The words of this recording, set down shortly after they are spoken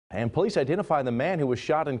And police identify the man who was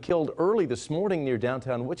shot and killed early this morning near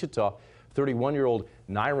downtown Wichita. 31-year-old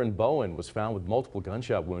Nyron Bowen was found with multiple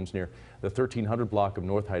gunshot wounds near the 1300 block of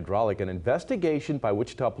North Hydraulic. An investigation by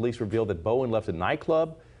Wichita police revealed that Bowen left a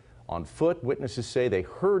nightclub on foot. Witnesses say they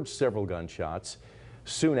heard several gunshots.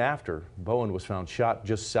 Soon after, Bowen was found shot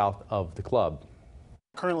just south of the club.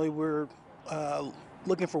 Currently, we're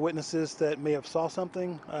looking for witnesses that may have saw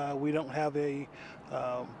something. We don't have a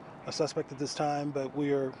suspect at this time, but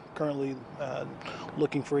we are currently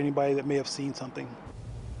looking for anybody that may have seen something.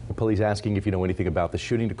 Police asking if you know anything about the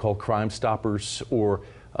shooting to call Crime Stoppers or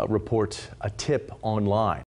report a tip online.